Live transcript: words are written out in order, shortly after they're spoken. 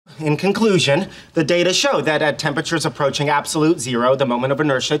in conclusion, the data show that at temperatures approaching absolute zero, the moment of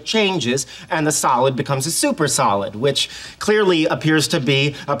inertia changes and the solid becomes a supersolid, which clearly appears to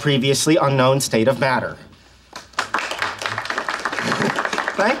be a previously unknown state of matter.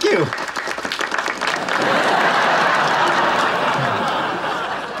 Thank you.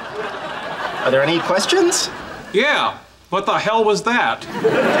 Are there any questions? Yeah. What the hell was that?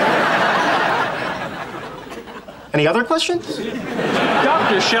 Any other questions?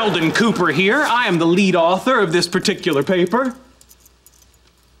 Dr. Sheldon Cooper here. I am the lead author of this particular paper.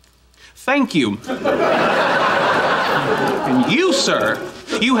 Thank you. And you, sir,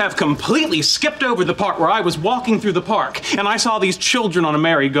 you have completely skipped over the part where I was walking through the park and I saw these children on a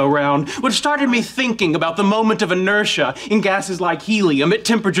merry-go-round, which started me thinking about the moment of inertia in gases like helium at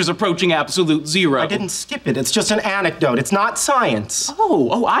temperatures approaching absolute zero. I didn't skip it. It's just an anecdote. It's not science.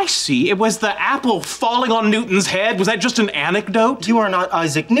 Oh, I see. It was the apple falling on Newton's head. Was that just an anecdote? You are not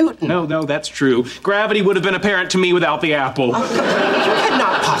Isaac Newton. No, that's true. Gravity would have been apparent to me without the apple. You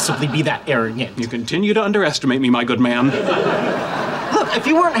cannot possibly be that arrogant. You continue to underestimate me, my good man. Look, if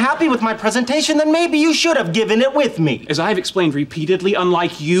you weren't happy with my presentation, then maybe you should have given it with me. As I've explained repeatedly,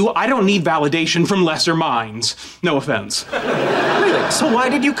 unlike you, I don't need validation from lesser minds. No offense. Really? So why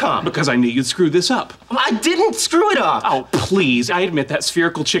did you come? Because I knew you'd screw this up. I didn't screw it up. Oh, please. I admit that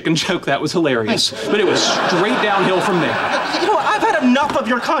spherical chicken joke, that was hilarious. But it was straight downhill from there. You know, I've had enough of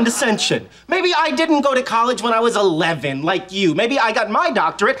your condescension. Maybe I didn't go to college when I was 11, like you. Maybe I got my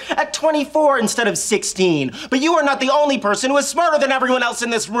doctorate at 24 instead of 16. But you are not the only person who is smarter than everyone else in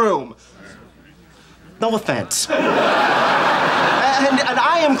this room. No offense. And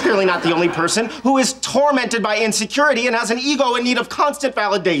I am clearly not the only person who is tormented by insecurity and has an ego in need of constant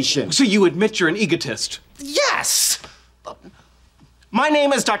validation. So you admit you're an egotist? Yes! My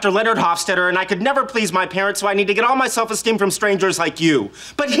name is Dr. Leonard Hofstadter, and I could never please my parents, so I need to get all my self-esteem from strangers like you.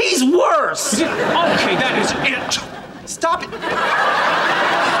 But he's worse! Okay, that is it. Stop it.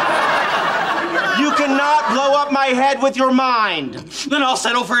 You cannot blow up my head with your mind. Then I'll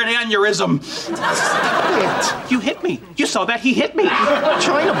settle for an aneurysm. Stop it. You hit me. You saw that? He hit me.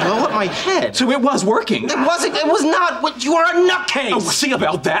 Trying to blow up my head. So it was working. It wasn't. It was not. You are a nutcase. Oh, we'll see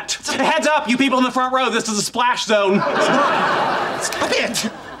about that. Heads up, you people in the front row. This is a splash zone. Stop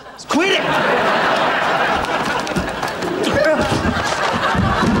it. Quit it.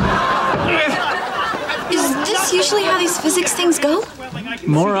 Is this usually how these physics things go?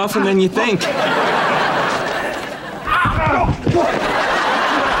 More often than you think.